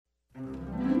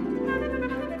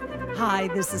Hi,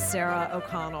 this is Sarah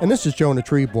O'Connell. And this is Jonah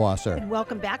Treebwasser. And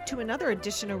welcome back to another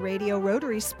edition of Radio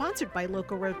Rotary, sponsored by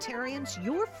local Rotarians,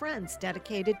 your friends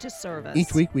dedicated to service.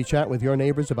 Each week we chat with your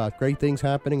neighbors about great things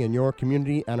happening in your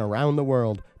community and around the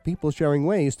world. People sharing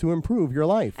ways to improve your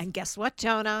life. And guess what,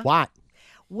 Jonah? What?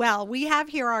 Well, we have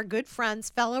here our good friends,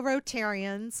 fellow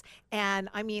Rotarians, and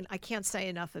I can't say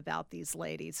enough about these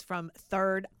ladies from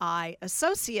Third Eye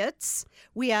Associates.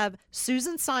 We have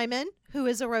Susan Simon, who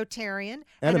is a Rotarian.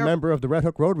 And a member of the Red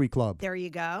Hook Rotary Club. There you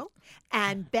go.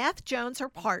 And Beth Jones, her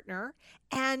partner.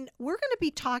 And we're going to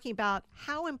be talking about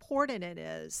how important it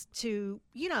is to,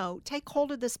 take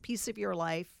hold of this piece of your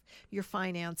life, your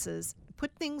finances,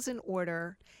 put things in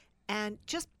order, and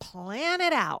just plan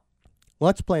it out.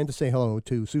 Let's plan to say hello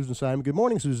to Susan Simon. Good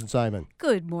morning, Susan Simon.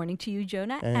 Good morning to you,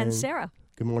 Jonah, and Sarah.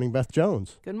 Good morning, Beth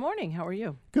Jones. Good morning. How are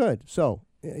you? Good. So,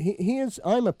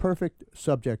 I'm a perfect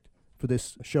subject for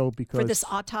this show because... For this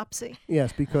autopsy?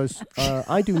 Yes, because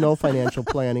I do no financial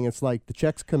planning. It's like the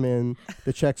checks come in,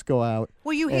 the checks go out.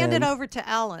 Well, you hand it over to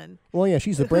Ellen. Well, yeah,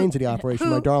 she's the brains of the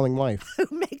operation, my darling wife. Who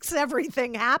makes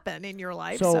everything happen in your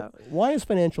life. So why is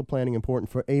financial planning important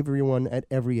for everyone at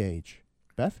every age?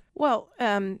 Beth? Well,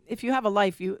 if you have a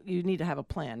life, you need to have a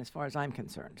plan, as far as I'm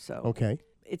concerned. So okay.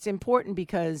 It's important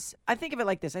because I think of it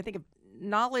like this. I think of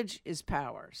knowledge is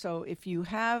power. So if you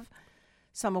have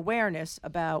some awareness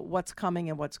about what's coming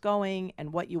and what's going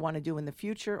and what you want to do in the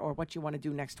future or what you want to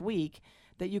do next week,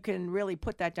 that you can really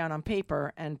put that down on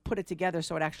paper and put it together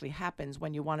so it actually happens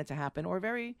when you want it to happen or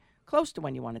very close to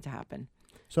when you want it to happen.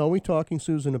 So are we talking,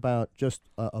 Susan, about just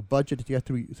a budget to get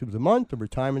through the month, or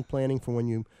retirement planning for when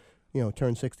you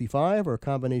turn 65, or a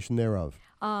combination thereof?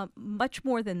 Much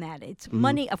more than that. It's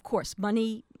money, of course.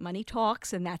 Money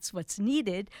talks, and that's what's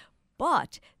needed.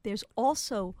 But there's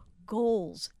also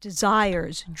goals,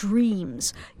 desires,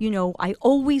 dreams. I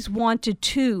always wanted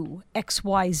to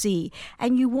XYZ.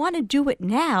 And you want to do it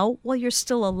now while you're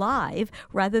still alive,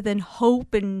 rather than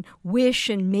hope and wish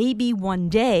and maybe one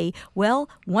day. Well,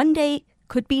 one day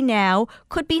could be now,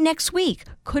 could be next week,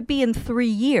 could be in 3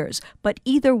 years. But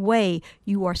either way,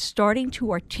 you are starting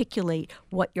to articulate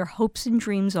what your hopes and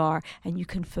dreams are, and you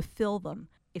can fulfill them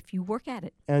if you work at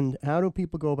it. And how do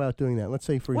people go about doing that? Let's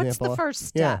say, for example... What's the first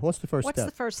step? Yeah, what's the first step? What's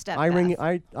the first step,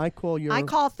 Beth? I call your... I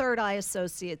call Third Eye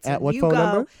Associates. At and what you phone go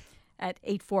number? At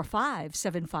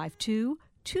 845-752-2216.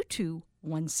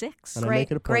 And I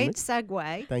make an appointment. Great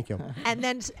segue. Thank you. And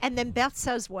then Beth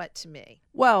says what to me?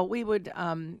 Well, we would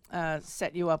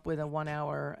set you up with a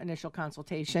 1-hour initial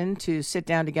consultation to sit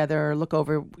down together, look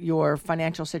over your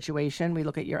financial situation. We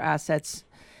look at your assets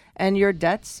and your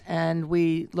debts, and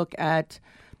we look at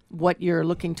what you're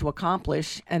looking to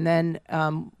accomplish. And then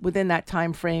within that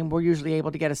time frame, we're usually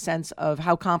able to get a sense of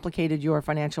how complicated your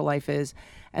financial life is,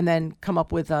 and then come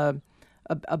up with a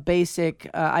basic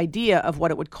idea of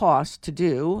what it would cost to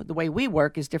do. The way we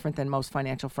work is different than most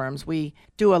financial firms. We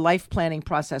do a life planning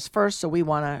process first, so we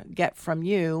want to get from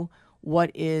you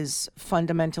what is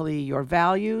fundamentally your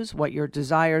values, what your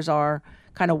desires are,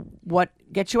 kind of what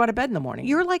gets you out of bed in the morning.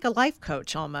 You're like a life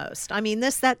coach almost.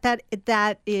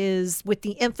 That is with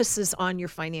the emphasis on your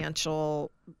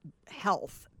financial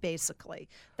health. Basically,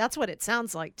 that's what it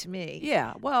sounds like to me.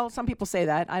 Yeah, well, some people say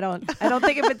that. I don't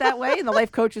think of it that way. And the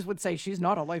life coaches would say, she's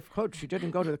not a life coach. She didn't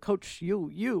go to the coach you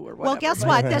or whatever. Well, guess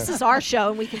what? This is our show,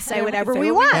 and we can say whatever we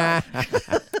want.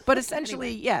 But essentially,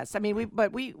 yes. I mean, we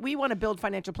want to build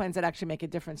financial plans that actually make a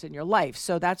difference in your life.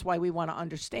 So that's why we want to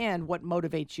understand what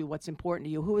motivates you, what's important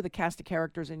to you, who are the cast of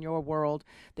characters in your world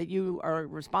that you are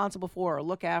responsible for or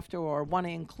look after or want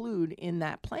to include in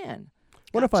that plan.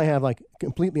 What if I have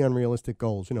completely unrealistic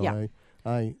goals? Yeah.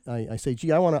 I say,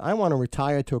 gee, I want to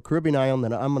retire to a Caribbean island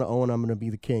that I'm going to own. I'm going to be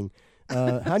the king.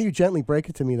 How do you gently break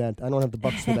it to me that I don't have the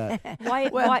bucks for that?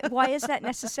 Why is that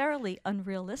necessarily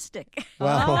unrealistic?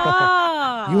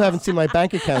 Well, you haven't seen my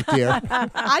bank account, dear.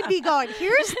 I'd be going,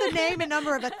 here's the name and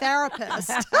number of a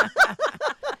therapist.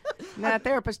 Nah,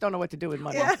 therapists don't know what to do with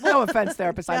money. No offense,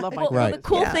 therapists. I love my clients. Well, the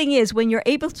cool thing is when you're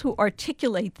able to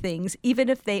articulate things, even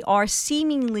if they are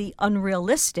seemingly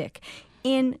unrealistic,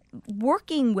 in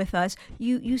working with us,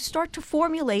 you start to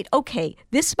formulate, okay,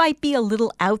 this might be a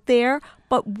little out there,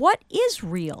 but what is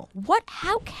real?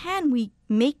 How can we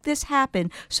make this happen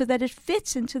so that it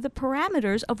fits into the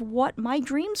parameters of what my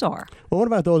dreams are? Well, what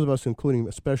about those of us, including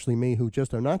especially me, who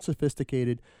just are not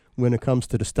sophisticated when it comes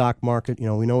to the stock market?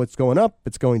 We know it's going up,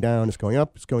 it's going down, it's going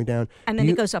up, it's going down. And then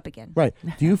it goes up again. Right.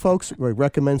 Do you folks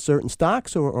recommend certain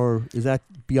stocks, or is that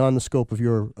beyond the scope of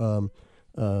your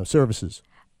services?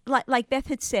 Like Beth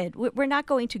had said, we're not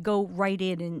going to go right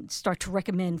in and start to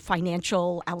recommend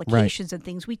financial allocations and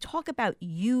things. We talk about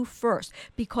you first,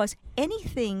 because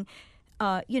anything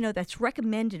that's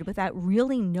recommended without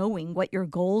really knowing what your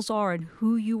goals are and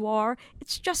who you are,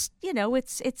 it's just,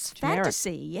 it's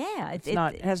fantasy. Yeah.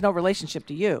 It has no relationship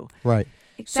to you. Right.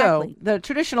 Exactly. So the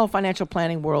traditional financial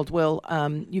planning world will,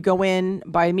 you go in,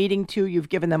 by meeting 2, you've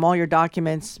given them all your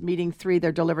documents. Meeting 3,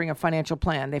 they're delivering a financial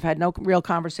plan. They've had no real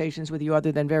conversations with you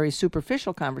other than very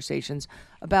superficial conversations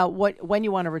about when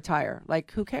you want to retire.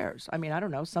 Like, who cares? I mean, I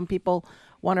don't know. Some people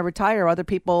want to retire. Other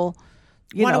people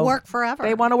want to work forever.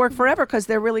 They want to work forever because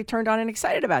they're really turned on and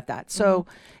excited about that. So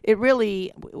it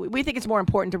really, we think it's more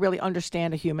important to really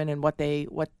understand a human and what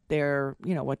their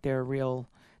real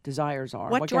desires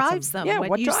are. What drives them. Yeah,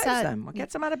 what you drives said. them. What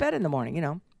gets them out of bed in the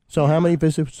morning, So how many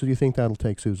visits do you think that'll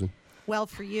take, Susan? Well,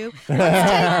 for you,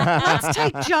 let's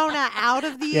take Jonah out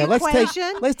of the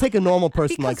equation. Let's take a normal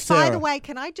person because, like Sarah. by the way,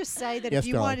 can I just say that Yes, if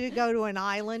you darling. wanted to go to an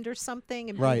island or something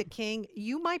and be Right. the king,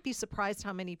 you might be surprised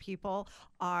how many people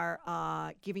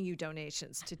are giving you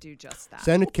donations to do just that.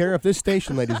 Send it care of this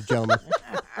station, ladies and gentlemen.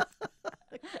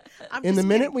 I'm In the just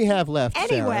minute kidding. we have left,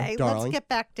 Anyway, Sarah, darling. let's get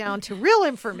back down to real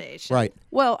information. Right.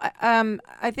 Well,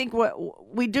 I think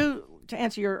what we do, to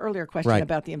answer your earlier question Right.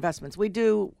 about the investments, we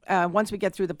do, once we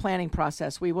get through the planning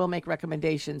process, we will make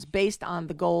recommendations based on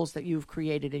the goals that you've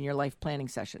created in your life planning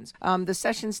sessions. The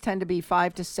sessions tend to be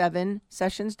 5 to 7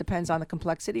 sessions, depends on the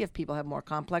complexity. If people have more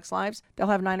complex lives, they'll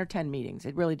have 9 or 10 meetings.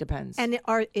 It really depends. And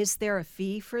is there a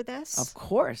fee for this? Of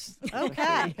course.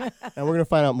 Okay. And we're going to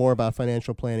find out more about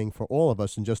financial planning for all of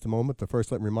us in just a moment. But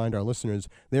first, let me remind our listeners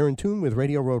they're in tune with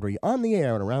Radio Rotary on the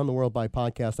air and around the world by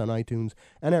podcast on iTunes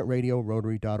and at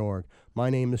radiorotary.org. My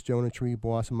name is Jonah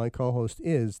Tree-Boss, and my co-host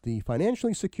is the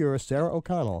financially secure Sarah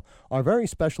O'Connell. Our very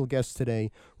special guest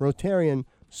today, Rotarian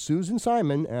Susan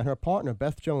Simon and her partner,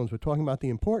 Beth Jones. We're talking about the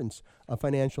importance of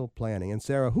financial planning. And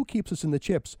Sarah, who keeps us in the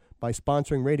chips by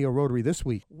sponsoring Radio Rotary this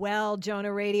week? Well,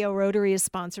 Jonah, Radio Rotary is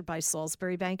sponsored by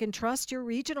Salisbury Bank and Trust, your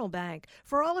regional bank,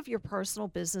 for all of your personal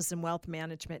business and wealth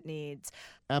management needs.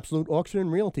 Absolute Auction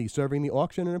and Realty, serving the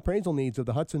auction and appraisal needs of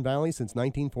the Hudson Valley since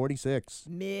 1946.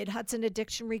 Mid-Hudson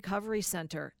Addiction Recovery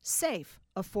Center, safe,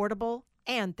 affordable,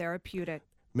 and therapeutic.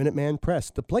 Minuteman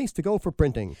Press, the place to go for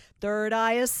printing. Third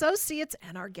Eye Associates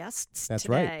and our guests That's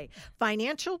today. right.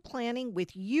 Financial planning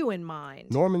with you in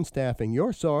mind. Norman Staffing,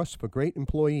 your source for great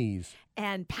employees.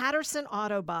 And Patterson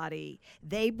Auto Body.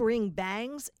 They bring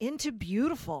bangs into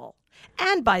beautiful.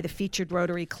 And by the featured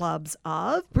Rotary clubs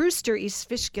of Brewster, East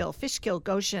Fishkill,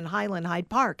 Goshen, Highland, Hyde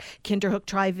Park, Kinderhook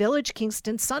Tri-Village,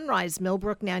 Kingston, Sunrise,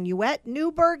 Millbrook, Nanuet,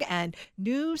 Newburgh, and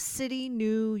New City,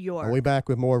 New York. We'll be back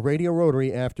with more Radio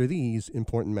Rotary after these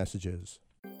important messages.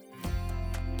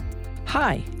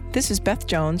 Hi, this is Beth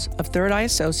Jones of Third Eye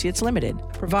Associates Limited,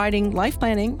 providing life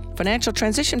planning, financial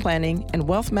transition planning, and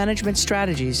wealth management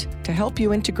strategies to help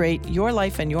you integrate your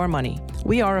life and your money.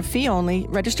 We are a fee-only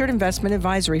registered investment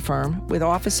advisory firm with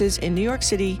offices in New York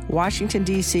City, Washington,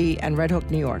 D.C., and Red Hook,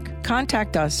 New York.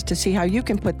 Contact us to see how you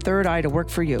can put Third Eye to work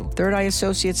for you.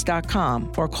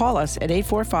 ThirdEyeAssociates.com or call us at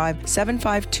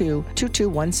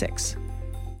 845-752-2216.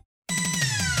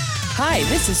 Hi,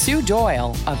 this is Sue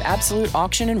Doyle of Absolute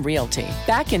Auction and Realty.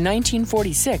 Back in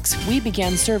 1946, we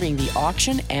began serving the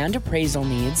auction and appraisal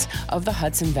needs of the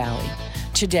Hudson Valley.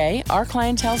 Today, our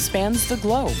clientele spans the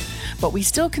globe, but we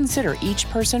still consider each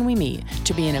person we meet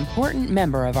to be an important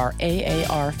member of our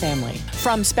AAR family.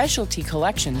 From specialty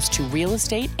collections to real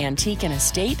estate, antique and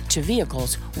estate to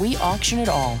vehicles, we auction it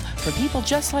all for people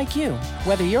just like you.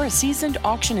 Whether you're a seasoned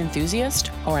auction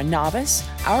enthusiast or a novice,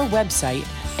 our website,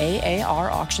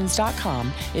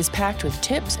 AARauctions.com, is packed with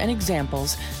tips and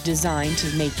examples designed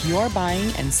to make your buying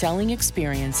and selling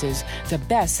experiences the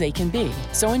best they can be.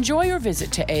 So enjoy your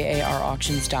visit to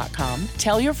AARauctions.com,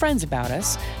 tell your friends about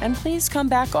us, and please come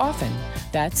back often.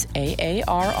 That's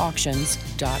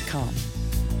AARauctions.com.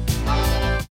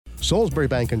 Salisbury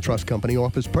Bank and Trust Company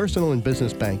offers personal and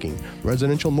business banking,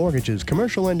 residential mortgages,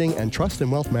 commercial lending, and trust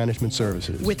and wealth management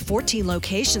services. With 14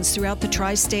 locations throughout the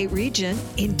tri-state region,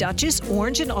 in Dutchess,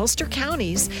 Orange, and Ulster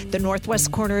counties, the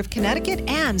northwest corner of Connecticut,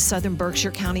 and southern Berkshire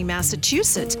County,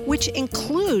 Massachusetts, which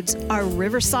includes our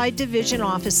Riverside Division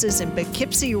offices in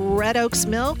Poughkeepsie, Red Oaks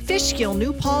Mill, Fishkill,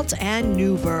 New Paltz, and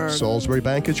Newburgh. Salisbury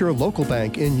Bank is your local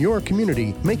bank in your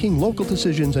community, making local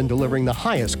decisions and delivering the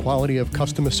highest quality of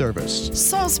customer service.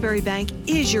 Salisbury Bank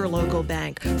is your local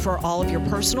bank for all of your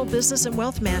personal business and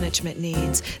wealth management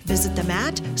needs. Visit them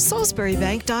at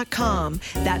salisburybank.com.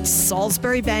 That's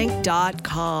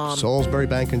salisburybank.com. Salisbury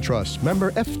Bank and Trust,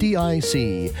 member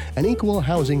FDIC, an equal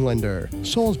housing lender.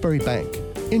 Salisbury Bank,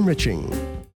 enriching.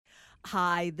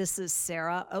 Hi, this is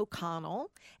Sarah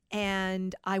O'Connell,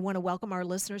 and I want to welcome our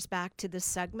listeners back to this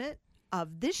segment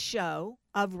of this show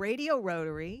of Radio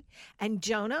Rotary. And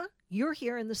Jonah, you're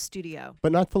here in the studio.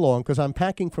 But not for long, because I'm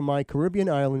packing from my Caribbean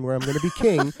island where I'm going to be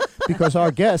king, because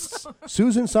our guests,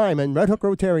 Susan Simon, Red Hook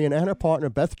Rotarian, and her partner,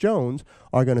 Beth Jones,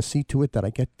 are going to see to it that I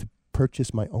get to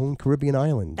purchase my own Caribbean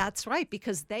island. That's right,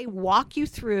 because they walk you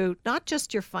through not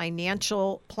just your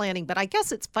financial planning, but I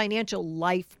guess it's financial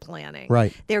life planning.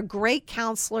 Right. They're great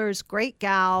counselors, great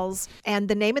gals, and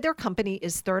the name of their company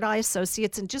is Third Eye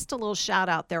Associates. And just a little shout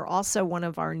out, they're also one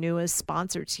of our newest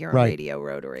sponsors here on Right. Radio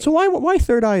Rotary. So why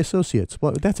Third Eye Associates?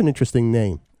 Well, that's an interesting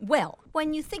name. Well,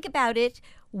 when you think about it,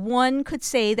 one could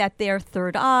say that their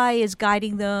third eye is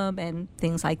guiding them and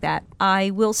things like that.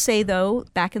 I will say, though,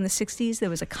 back in the 60s, there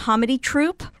was a comedy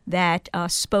troupe that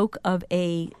spoke of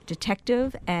a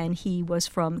detective, and he was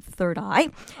from Third Eye.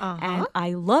 And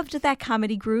I loved that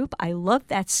comedy group. I loved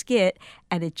that skit,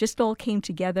 and it just all came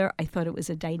together. I thought it was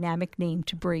a dynamic name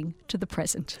to bring to the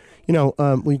present. You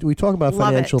know, we talk about Love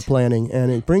financial it. planning,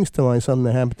 and it brings to mind something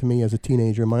that happened to me as a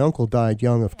teenager. My uncle died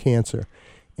young of cancer,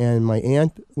 and my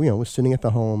aunt, was sitting at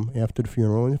the home after the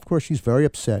funeral, and of course she's very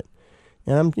upset.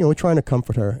 And I'm, trying to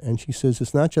comfort her, and she says,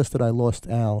 "It's not just that I lost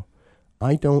Al.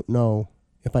 I don't know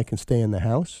if I can stay in the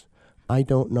house. I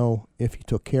don't know if he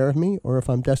took care of me or if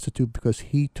I'm destitute because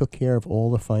he took care of all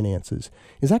the finances."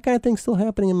 Is that kind of thing still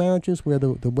happening in marriages where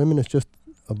the women is just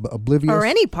oblivious? Or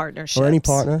any partnership. Or any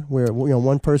partner where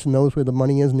one person knows where the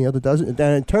money is and the other doesn't.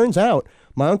 And it turns out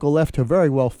my uncle left her very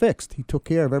well fixed. He took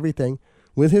care of everything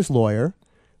with his lawyer,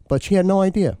 but she had no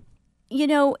idea.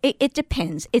 It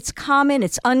depends. It's common,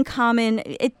 it's uncommon.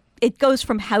 It goes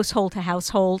from household to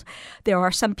household. There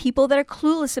are some people that are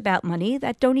clueless about money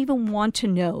that don't even want to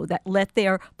know, that let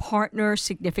their partner,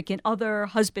 significant other,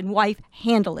 husband, wife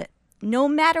handle it. No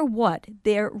matter what,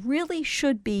 there really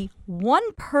should be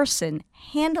one person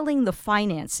handling the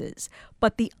finances,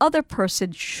 but the other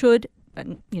person should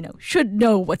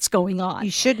know what's going on.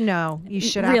 You should know. You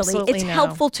should really, absolutely it's know.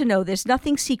 helpful to know. There's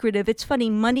nothing secretive. It's funny.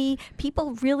 Money,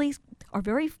 people really are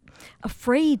very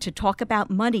afraid to talk about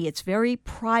money. It's very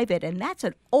private, and that's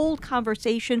an old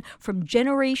conversation from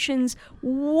generations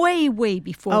way, way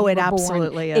before Oh, we it were born.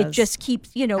 absolutely It is. just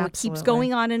keeps, it keeps Absolutely.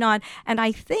 going on and on. And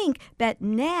I think that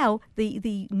now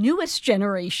the newest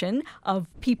generation of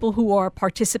people who are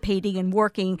participating and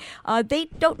working, they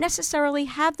don't necessarily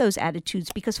have those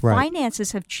attitudes because Right.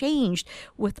 finances have changed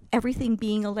with everything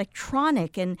being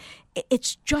electronic, and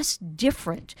it's just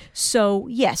different. So,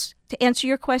 yes, to answer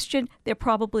your question, there are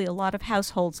probably a lot of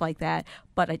households like that,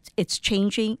 but it's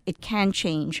changing. It can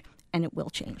change, and it will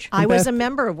change. I was Beth- a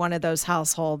member of one of those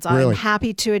households. Really? I'm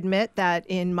happy to admit that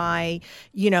in my,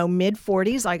 mid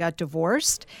 40s, I got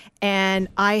divorced, and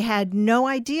I had no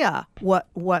idea what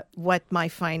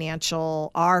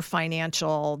our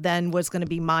financial then was going to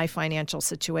be my financial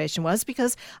situation was,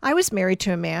 because I was married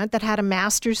to a man that had a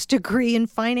master's degree in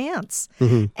finance,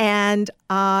 and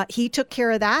he took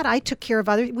care of that. I took care of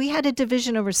we had a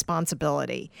division of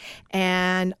responsibility,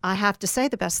 and I have to say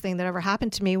the best thing that ever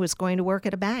happened to me was going to work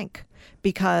at a bank,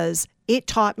 because it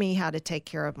taught me how to take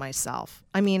care of myself.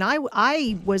 I mean, I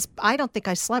don't think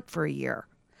I slept for a year,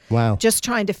 Wow. just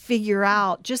trying to figure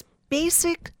out just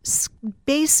basic,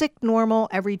 normal,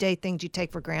 everyday things you take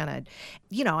for granted.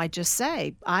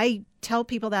 I tell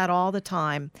people that all the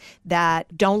time,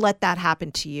 that don't let that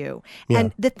happen to you. Yeah.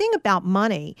 And the thing about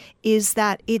money is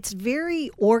that it's very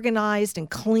organized and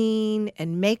clean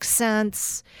and makes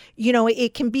sense.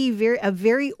 It can be a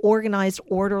very organized,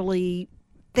 orderly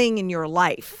thing in your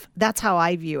life. That's how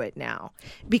I view it now,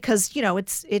 because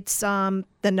it's the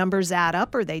numbers add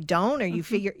up or they don't, or you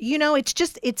figure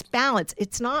it's balance.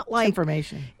 It's not like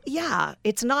Information. Yeah,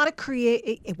 it's not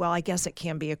I guess it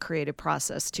can be a creative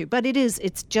process too, but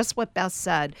it's just what Beth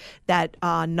said, that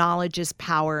knowledge is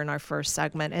power in our first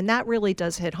segment, and that really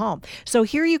does hit home. So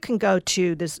here you can go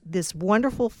to this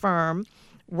wonderful firm.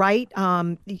 Right,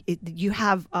 you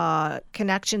have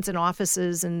connections and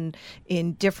offices in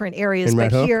different areas, In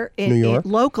Red but Hook, here New York,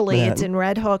 locally, it's Manhattan. in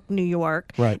Red Hook, New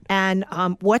York. Right. And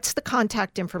what's the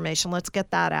contact information? Let's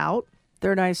get that out.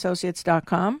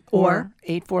 ThirdEyeAssociates.com Or? or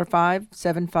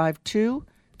 845-752-2216.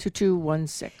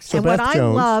 So and Beth what I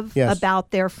Jones, love yes.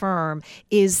 about their firm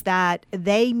is that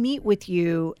they meet with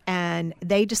you and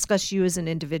they discuss you as an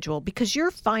individual, because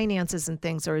your finances and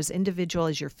things are as individual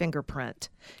as your fingerprint.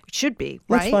 It should be,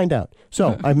 right? Let's find out.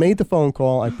 So I've made the phone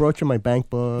call. I brought you my bank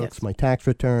books, Yes. my tax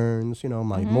returns,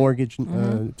 my mortgage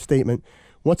statement.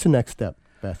 What's the next step,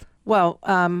 Beth? Well,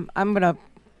 I'm going to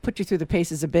put you through the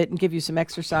paces a bit and give you some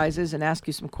exercises and ask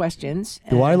you some questions.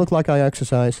 Do I look like I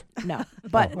exercise? No,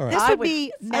 but all right. This I would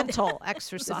be mental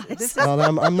exercise. This is,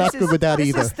 Well, I'm not good with that this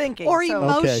either. is thinking. or So-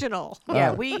 emotional.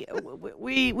 Yeah,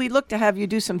 we look to have you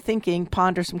do some thinking,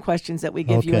 ponder some questions that we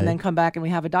give you, Okay. and then come back and we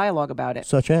have a dialogue about it.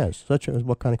 Such as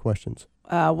what kind of questions?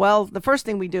 Well, the first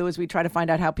thing we do is we try to find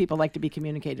out how people like to be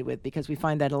communicated with, because we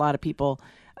find that a lot of people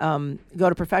go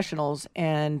to professionals,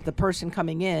 and the person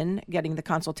coming in, getting the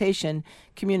consultation,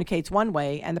 communicates one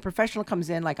way, and the professional comes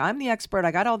in like, I'm the expert,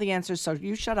 I got all the answers, so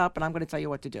you shut up and I'm going to tell you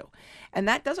what to do. And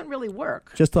that doesn't really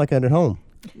work. Just like at home.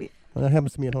 We- Well, that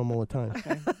happens to me at home all the time.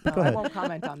 Okay. Go I ahead. won't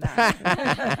comment on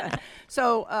that.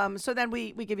 So then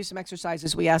we give you some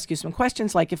exercises. We ask you some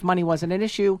questions like, if money wasn't an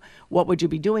issue, what would you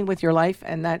be doing with your life?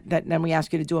 And that then we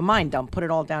ask you to do a mind dump, put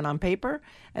it all down on paper.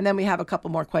 And then we have a couple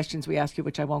more questions we ask you,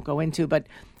 which I won't go into. But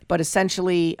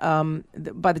essentially,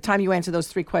 by the time you answer those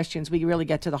 3 questions, we really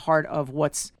get to the heart of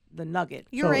what's the nugget.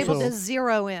 You're able so- to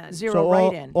zero in. Zero So right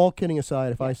all, in. all kidding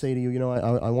aside, if I say to you,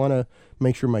 I want to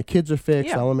make sure my kids are fixed.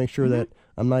 Yeah. I want to make sure that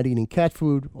I'm not eating cat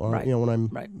food, or Right. when I'm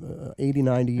Right. 80,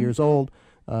 90 years old.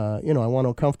 I want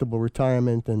a comfortable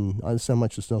retirement, and this is how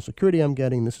much the Social Security I'm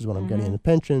getting. This is what I'm getting in the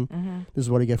pension. This is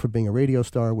what I get for being a radio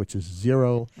star, which is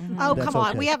 0. Oh, That's come on.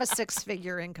 okay. We have a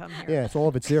 6-figure income here. Yeah, it's all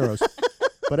of its zeros.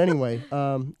 But anyway,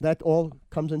 that all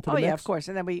comes into the Oh, mix. yeah, of course.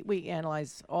 And then we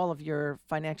analyze all of your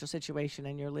financial situation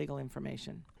and your legal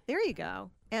information. There you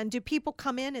go. And do people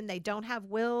come in and they don't have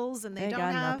wills and they They don't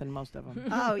got have? nothing, most of them.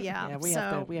 Oh, yeah.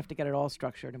 Yeah, so, we have to get it all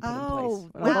structured and put in Oh,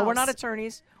 place. Well, wow. we're not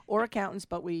attorneys or accountants,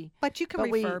 but we but you can but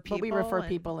we refer people. but we refer and-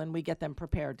 people and we get them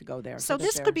prepared to go there. So that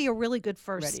this they're could be a really good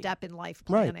first ready. step in life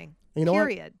Right. planning. You know what?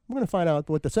 Period. We're going to find out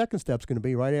what the second step's going to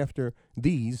be right after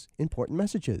these important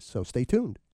messages. So stay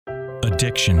tuned.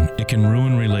 Addiction, it can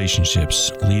ruin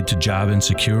relationships, lead to job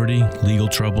insecurity, legal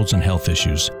troubles, and health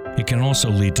issues. It can also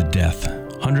lead to death.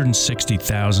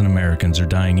 160,000 Americans are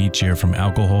dying each year from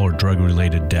alcohol or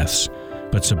drug-related deaths,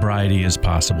 but sobriety is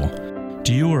possible.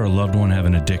 Do you or a loved one have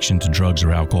an addiction to drugs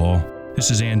or alcohol? This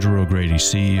is Andrew O'Grady,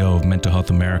 CEO of Mental Health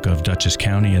America of Dutchess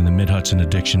County and the Mid-Hudson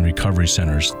Addiction Recovery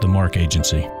Centers, the MARC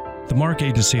Agency. The MARC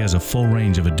Agency has a full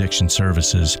range of addiction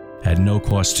services at no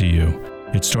cost to you.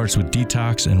 It starts with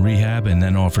detox and rehab and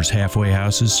then offers halfway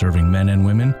houses serving men and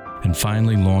women, and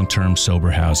finally long-term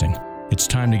sober housing. It's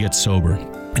time to get sober.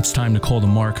 It's time to call the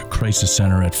MARC Crisis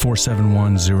Center at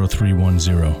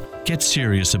 471-0310. Get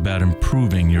serious about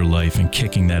improving your life and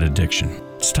kicking that addiction.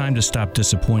 It's time to stop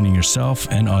disappointing yourself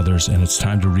and others, and it's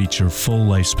time to reach your full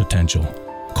life's potential.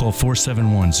 Call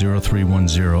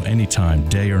 471-0310 anytime,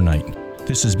 day or night.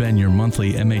 This has been your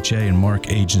monthly MHA and MARC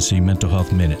Agency Mental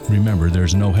Health Minute. Remember,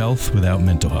 there's no health without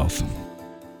mental health.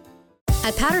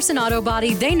 At Patterson Auto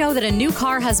Body, they know that a new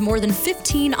car has more than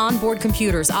 15 onboard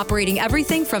computers operating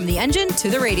everything from the engine to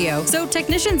the radio. So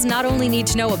technicians not only need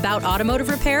to know about automotive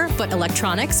repair, but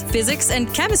electronics, physics,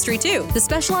 and chemistry too. The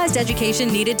specialized education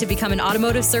needed to become an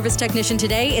automotive service technician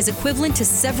today is equivalent to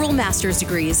several master's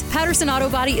degrees. Patterson Auto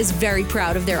Body is very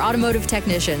proud of their automotive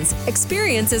technicians.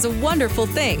 Experience is a wonderful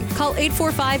thing. Call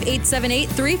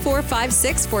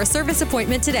 845-878-3456 for a service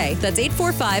appointment today. That's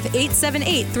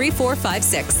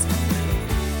 845-878-3456.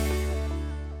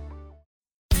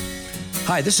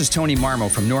 Hi, this is Tony Marmo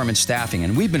from Norman Staffing,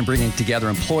 and we've been bringing together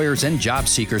employers and job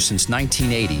seekers since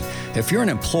 1980. If you're an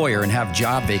employer and have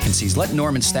job vacancies, let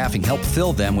Norman Staffing help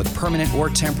fill them with permanent or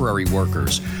temporary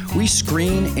workers. We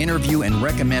screen, interview, and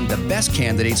recommend the best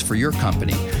candidates for your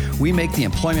company. We make the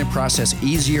employment process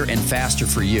easier and faster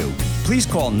for you. Please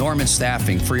call Norman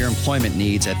Staffing for your employment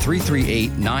needs at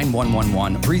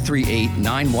 338-9111,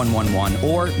 338-9111,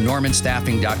 or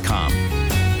normanstaffing.com.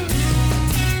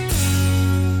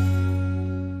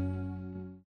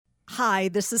 Hi,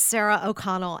 this is Sarah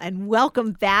O'Connell, and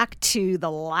welcome back to the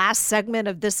last segment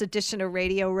of this edition of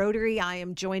Radio Rotary. I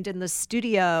am joined in the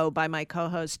studio by my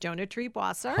co-host, Jonah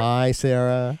Triebwasser, Hi,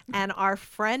 Sarah. and our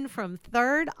friend from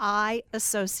Third Eye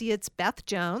Associates, Beth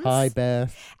Jones. Hi,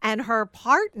 Beth. And her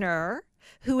partner,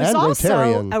 who is And also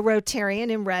Rotarian. a Rotarian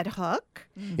in Red Hook,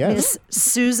 Yes. Miss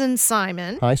Susan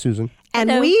Simon. Hi, Susan. And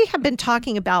Hello. we have been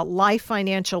talking about life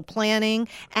financial planning.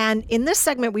 And in this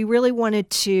segment, we really wanted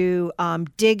to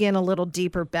dig in a little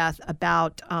deeper, Beth,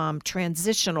 about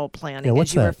transitional planning, Yeah,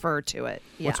 what's as you that? refer to it.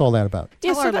 What's all that about?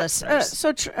 Tell our that's,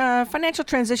 listeners. Financial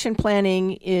transition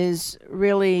planning is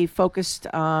really focused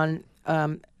on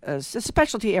a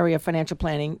specialty area of financial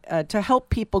planning to help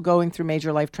people going through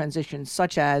major life transitions,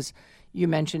 such as you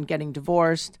mentioned getting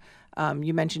divorced.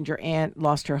 You mentioned your aunt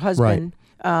lost her husband.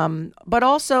 but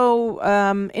also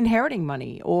inheriting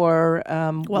money or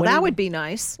Well, that would be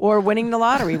nice. or winning the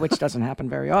lottery, which doesn't happen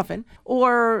very often.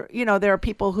 Or, there are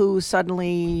people who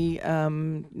suddenly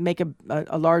make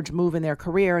a large move in their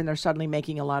career and they're suddenly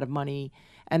making a lot of money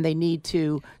and they need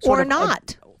to Or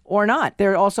not. Or not.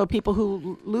 There are also people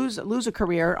who lose a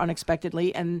career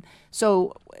unexpectedly. And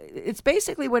so it's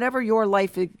basically whenever your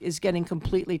life is getting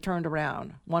completely turned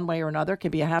around one way or another.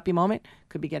 Could be a happy moment,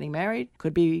 could be getting married,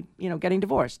 could be, getting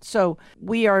divorced. So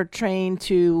we are trained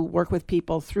to work with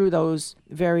people through those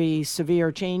very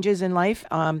severe changes in life.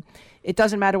 It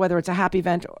doesn't matter whether it's a happy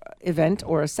event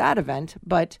or a sad event,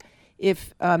 but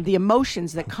if the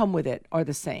emotions that come with it are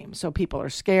the same. So people are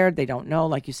scared. They don't know.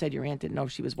 Like you said, your aunt didn't know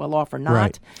if she was well off or not.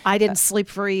 Right. I didn't sleep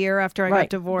for a year after I got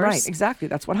divorced. Right, exactly.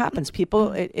 That's what happens.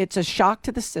 People, it's a shock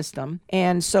to the system.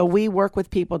 And so we work with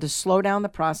people to slow down the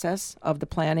process of the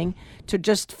planning, to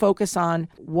just focus on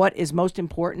what is most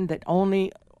important, that only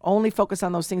focus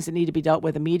on those things that need to be dealt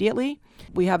with immediately.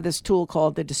 We have this tool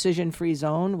called the decision-free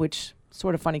zone, which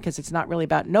sort of funny because it's not really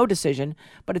about no decision,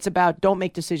 but it's about don't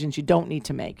make decisions you don't need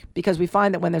to make. Because we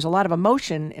find that when there's a lot of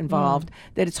emotion involved,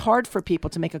 that it's hard for people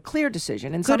to make a clear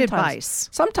decision. And Good advice.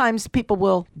 Sometimes people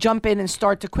will jump in and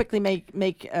start to quickly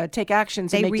take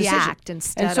actions and They make decisions. react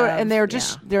instead and they're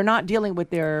they're not dealing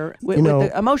with with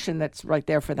the emotion that's right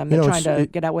there for them. They're trying to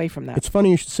get away from that. It's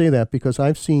funny you should say that because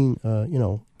I've seen,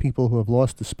 people who have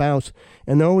lost a spouse,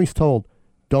 and they're always told,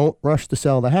 don't rush to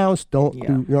sell the house.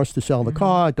 Don't rush to sell the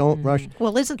car. Don't rush.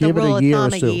 Well, isn't the Give it rule of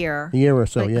thumb or a so. year? A year or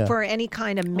so, Like, yeah. for any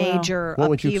kind of major what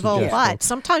would you upheaval. suggest, But folks?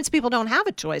 sometimes people don't have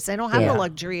a choice. They don't have Yeah. the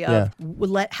luxury of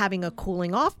having a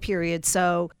cooling off period.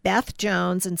 So Beth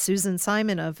Jones and Susan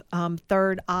Simon of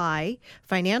Third Eye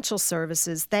Financial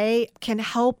Services, they can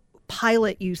help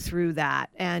pilot you through that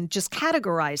and just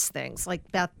categorize things. Like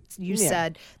Beth, you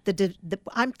said,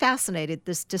 I'm fascinated,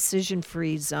 this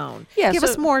decision-free zone. Yeah, Give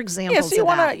us more examples so you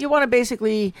of that. You want to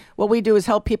basically, what we do is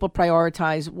help people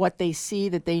prioritize what they see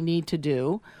that they need to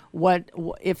do,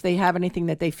 if they have anything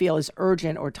that they feel is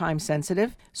urgent or time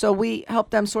sensitive. So we help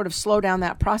them sort of slow down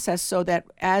that process so that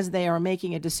as they are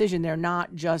making a decision, they're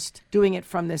not just doing it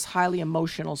from this highly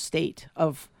emotional state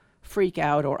of freak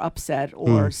out or upset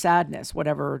or sadness,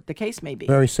 whatever the case may be.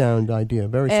 Very sound idea.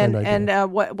 And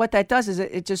what that does is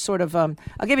it just sort of, I'll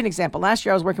give you an example. Last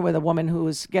year I was working with a woman who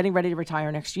was getting ready to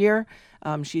retire next year.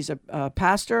 She's a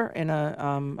pastor in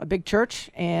a big church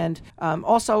and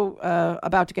also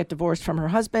about to get divorced from her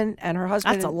husband. And her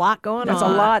husband... That's a lot going on. That's a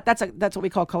lot. That's what we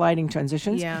call colliding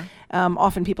transitions. Yeah.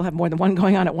 Often people have more than one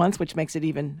going on at once, which makes it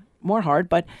even more hard.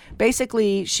 But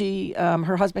basically,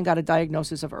 her husband got a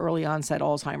diagnosis of early onset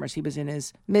Alzheimer's. He was in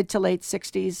his mid to late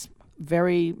 60s,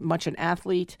 very much an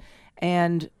athlete.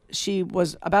 And she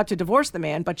was about to divorce the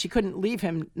man, but she couldn't leave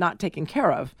him not taken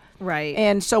care of. Right.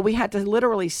 And so we had to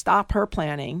literally stop her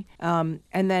planning and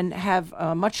then have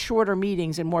much shorter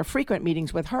meetings and more frequent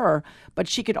meetings with her. But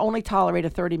she could only tolerate a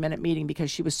 30-minute meeting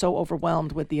because she was so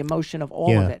overwhelmed with the emotion of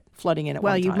all of it flooding in at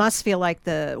one time. Well, you must feel like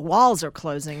the walls are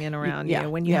closing in around you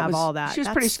when you have all that. She was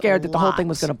pretty That's scared a that the whole lot. thing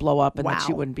was going to blow up and that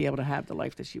she Wow. wouldn't be able to have the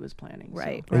life that she was planning.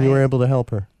 Right. So, And you were able to help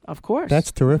her. of course.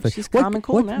 That's terrific. She's calm and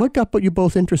cool now. What got you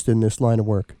both interested in this line of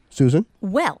work? Susan?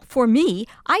 Well, for me,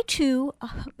 I too,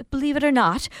 believe it or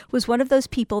not, was one of those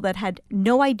people that had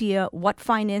no idea what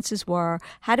finances were,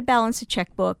 how to balance a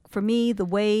checkbook. For me, the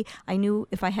way I knew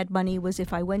if I had money was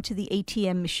if I went to the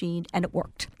ATM machine and it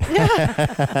worked.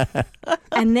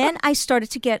 And then I started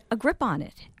to get a grip on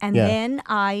it. And then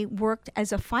I worked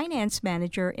as a finance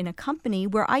manager in a company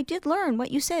where I did learn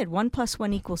what you said, 1 +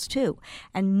 1 = 2.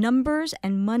 And numbers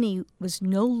and money was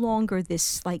no longer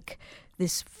this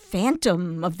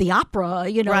phantom of the opera,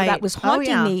 Right. that was Oh, haunting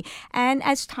yeah. me. And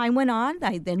as time went on,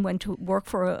 I then went to work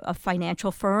for a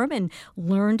financial firm and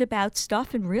learned about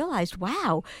stuff and realized,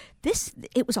 wow,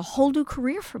 it was a whole new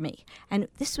career for me. And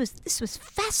this was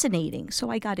fascinating. So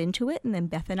I got into it, and then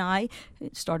Beth and I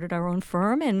started our own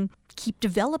firm and keep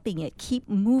developing it, keep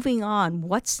moving on.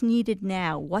 What's needed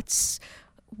now? What's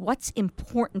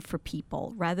important for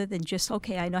people rather than just,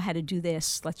 okay, I know how to do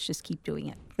this, let's just keep doing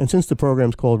it. And since the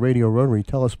program's called Radio Rotary,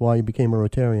 tell us why you became a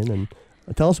Rotarian and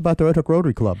tell us about the Red Hook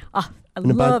Rotary Club. In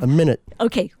about a minute.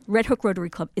 Okay, Red Hook Rotary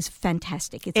Club is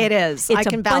fantastic. It is. It's I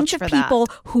can a bunch vouch of for that. people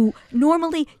who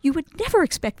normally you would never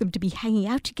expect them to be hanging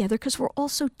out together because we're all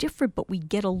so different, but we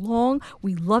get along,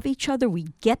 we love each other, we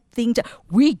get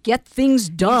things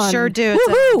done. Sure do. It's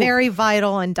Woohoo! a very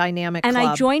vital and dynamic And club.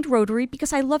 I joined Rotary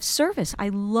because I love service. I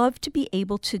love to be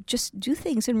able to just do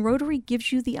things, and Rotary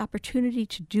gives you the opportunity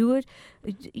to do it.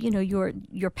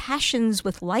 Your passions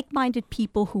with like-minded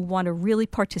people who want to really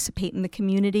participate in the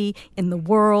community, in the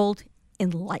world,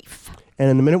 in life. And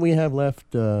in the minute we have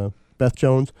left, Beth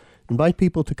Jones, invite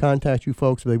people to contact you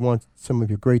folks if they want some of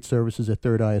your great services at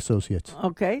Third Eye Associates.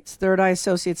 Okay, it's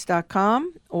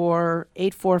thirdeyeassociates.com or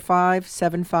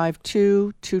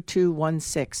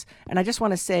 845-752-2216. And I just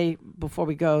want to say before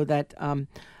we go that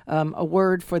a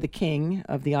word for the king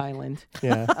of the island.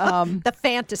 Yeah. The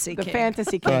fantasy The king.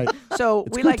 fantasy king. Right. So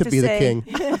It's we good like to be the say king.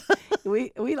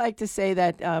 we like to say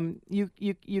that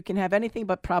you can have anything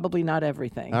but probably not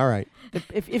everything. All right.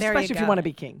 Especially if you go. want to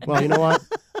be king. Well, you know what?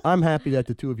 I'm happy that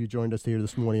the two of you joined us here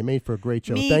this morning. It made for a great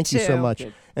show. Me Thank you so too. much.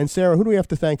 Good. And Sarah, who do we have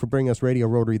to thank for bringing us Radio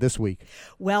Rotary this week?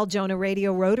 Well, Jonah,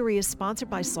 Radio Rotary is sponsored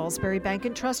by Salisbury Bank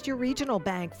and Trust, your regional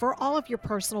bank, for all of your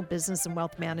personal business and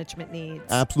wealth management needs.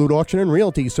 Absolute Auction and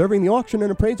Realty, serving the auction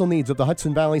and appraisal needs of the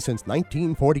Hudson Valley since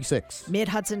 1946.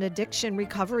 Mid-Hudson Addiction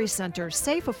Recovery Center,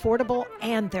 safe, affordable,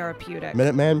 and therapeutic.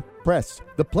 Minuteman Press,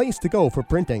 the place to go for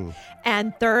printing.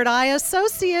 And Third Eye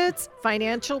Associates,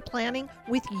 financial planning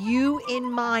with you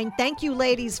in mind. Thank you,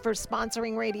 ladies, for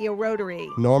sponsoring Radio Rotary.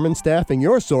 Norman Staffing,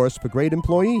 your source for great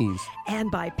employees. And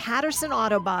by Patterson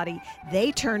Auto Body,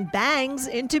 they turn bangs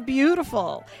into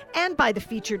beautiful. And by the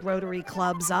featured Rotary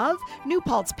clubs of New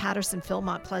Paltz, Patterson,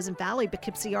 Philmont, Pleasant Valley,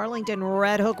 Poughkeepsie, Arlington,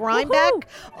 Red Hook, Rhinebeck,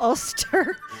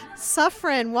 Ulster,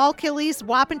 Suffern, Wallkillies,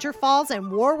 Wappinger Falls,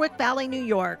 and Warwick Valley, New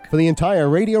York. For the entire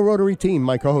Radio Rotary team,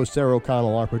 my co-host Sarah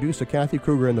O'Connell, our producer Kathy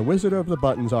Kruger, and the Wizard of the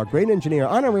Buttons, our great engineer,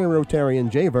 honorary Rotarian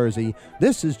Jay Verzi,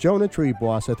 this is Jonah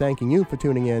Treebossa thanking you for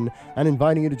tuning in and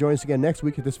inviting you to join us again next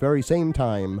week at this very same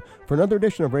time for another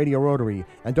edition of Radio Rotary.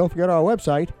 And don't forget our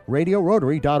website,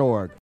 radiorotary.org.